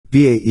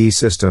BAE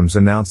Systems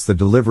announced the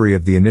delivery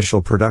of the initial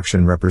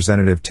production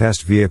representative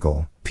test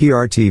vehicle,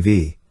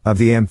 PRTV, of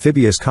the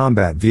Amphibious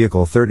Combat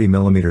Vehicle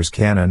 30mm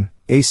Cannon,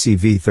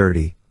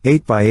 ACV-30,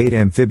 8x8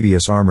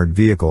 amphibious armored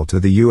vehicle to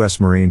the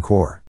U.S. Marine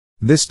Corps.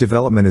 This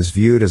development is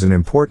viewed as an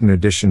important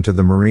addition to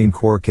the Marine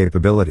Corps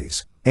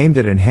capabilities, aimed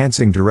at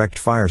enhancing direct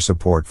fire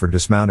support for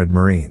dismounted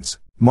Marines.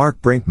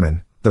 Mark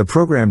Brinkman, the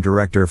program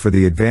director for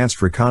the Advanced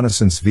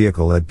Reconnaissance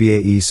Vehicle at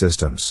BAE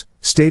Systems,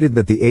 stated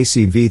that the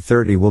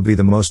ACV-30 will be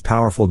the most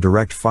powerful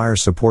direct fire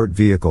support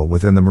vehicle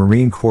within the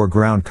Marine Corps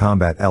ground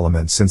combat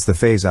element since the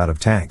phase-out of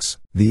tanks.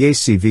 The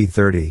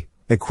ACV-30,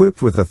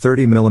 equipped with a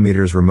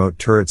 30mm remote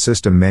turret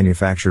system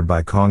manufactured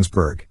by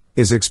Kongsberg,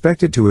 is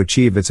expected to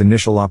achieve its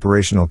initial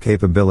operational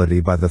capability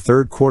by the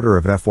third quarter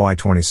of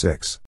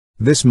FY26.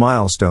 This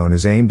milestone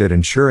is aimed at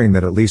ensuring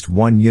that at least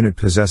one unit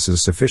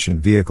possesses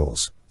sufficient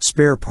vehicles,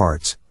 spare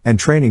parts, and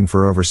training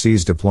for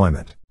overseas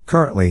deployment.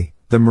 Currently,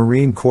 the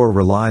Marine Corps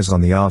relies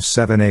on the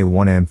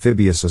AV-7A1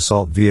 amphibious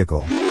assault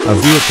vehicle, a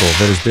vehicle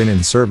that has been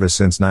in service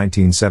since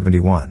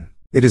 1971.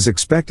 It is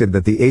expected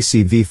that the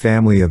ACV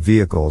family of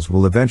vehicles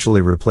will eventually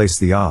replace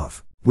the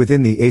AV.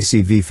 Within the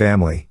ACV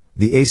family,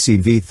 the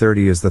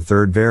ACV-30 is the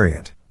third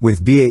variant,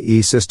 with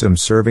BAE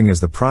Systems serving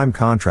as the prime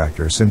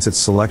contractor since its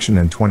selection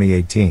in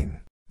 2018.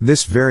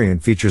 This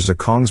variant features a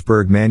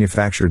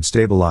Kongsberg-manufactured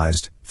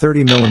stabilized,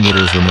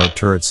 30mm remote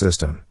turret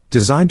system,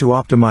 designed to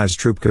optimize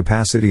troop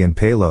capacity and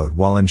payload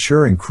while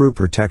ensuring crew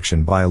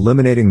protection by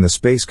eliminating the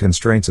space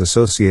constraints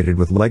associated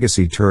with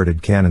legacy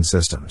turreted cannon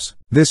systems.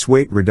 This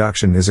weight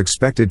reduction is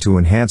expected to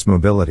enhance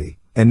mobility,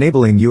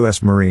 enabling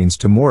U.S. Marines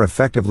to more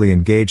effectively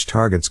engage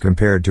targets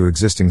compared to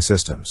existing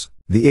systems.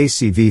 The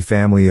ACV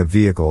family of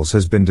vehicles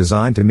has been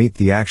designed to meet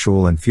the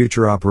actual and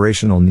future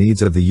operational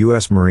needs of the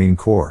U.S. Marine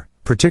Corps,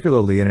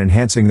 particularly in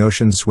enhancing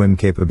ocean swim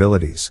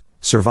capabilities,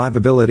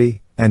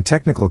 survivability, and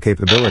technical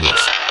capabilities,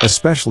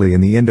 especially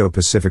in the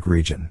Indo-Pacific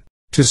region.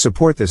 To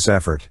support this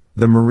effort,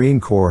 the Marine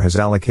Corps has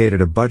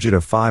allocated a budget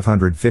of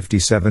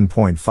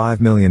 $557.5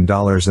 million in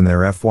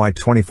their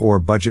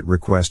FY24 budget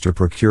request to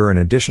procure an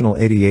additional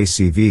 80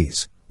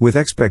 ACVs, with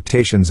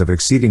expectations of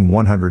exceeding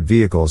 100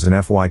 vehicles in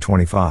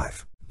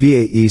FY25.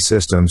 BAE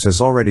Systems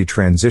has already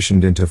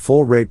transitioned into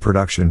full-rate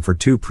production for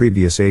two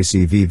previous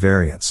ACV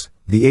variants,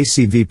 the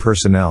ACV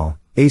Personnel,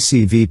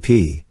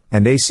 ACVP,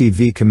 and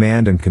ACV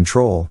Command and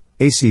Control,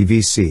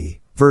 ACVC,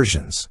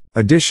 versions.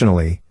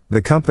 Additionally,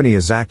 the company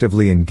is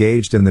actively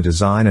engaged in the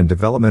design and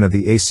development of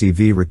the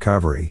ACV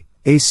Recovery,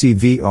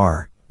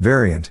 ACVR,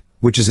 variant,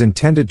 which is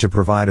intended to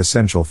provide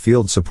essential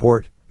field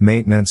support,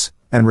 maintenance,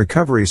 and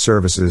recovery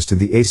services to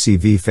the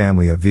ACV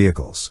family of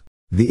vehicles.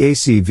 The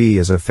ACV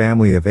is a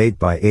family of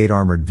 8x8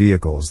 armored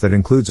vehicles that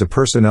includes a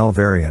personnel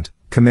variant,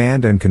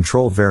 command and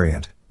control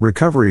variant,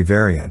 recovery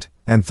variant,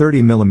 and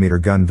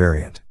 30mm gun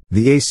variant.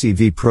 The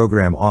ACV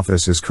Program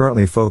Office is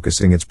currently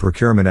focusing its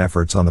procurement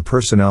efforts on the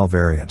personnel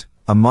variant,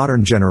 a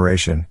modern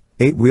generation,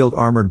 8-wheeled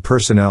armored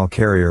personnel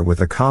carrier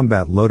with a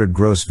combat-loaded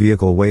gross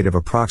vehicle weight of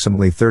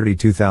approximately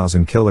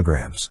 32,000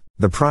 kilograms.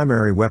 The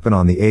primary weapon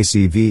on the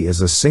ACV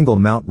is a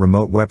single-mount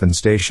remote weapon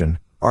station,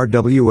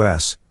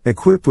 RWS,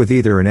 equipped with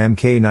either an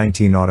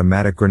Mk19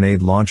 automatic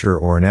grenade launcher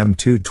or an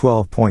M2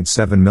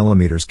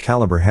 12.7mm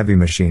caliber heavy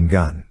machine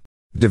gun.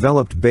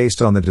 Developed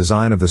based on the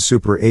design of the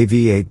Super AV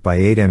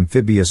 8x8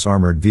 amphibious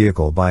armored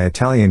vehicle by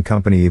Italian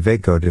company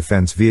Iveco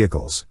Defense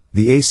Vehicles,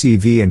 the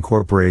ACV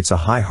incorporates a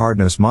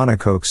high-hardness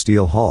monocoque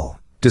steel hull,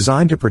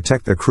 designed to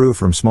protect the crew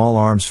from small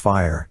arms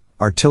fire,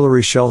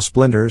 artillery shell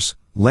splinters,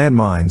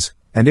 landmines,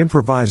 and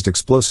improvised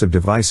explosive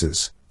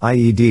devices,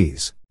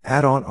 IEDs.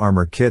 Add-on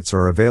armor kits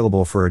are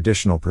available for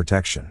additional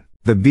protection.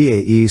 The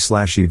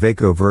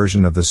BAE/Iveco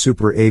version of the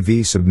Super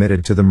AV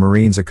submitted to the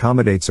Marines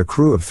accommodates a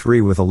crew of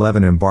 3 with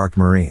 11 embarked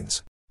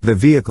Marines. The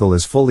vehicle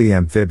is fully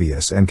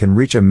amphibious and can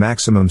reach a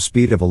maximum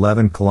speed of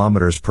 11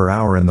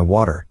 km/h in the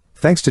water,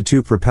 thanks to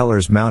 2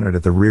 propellers mounted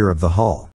at the rear of the hull.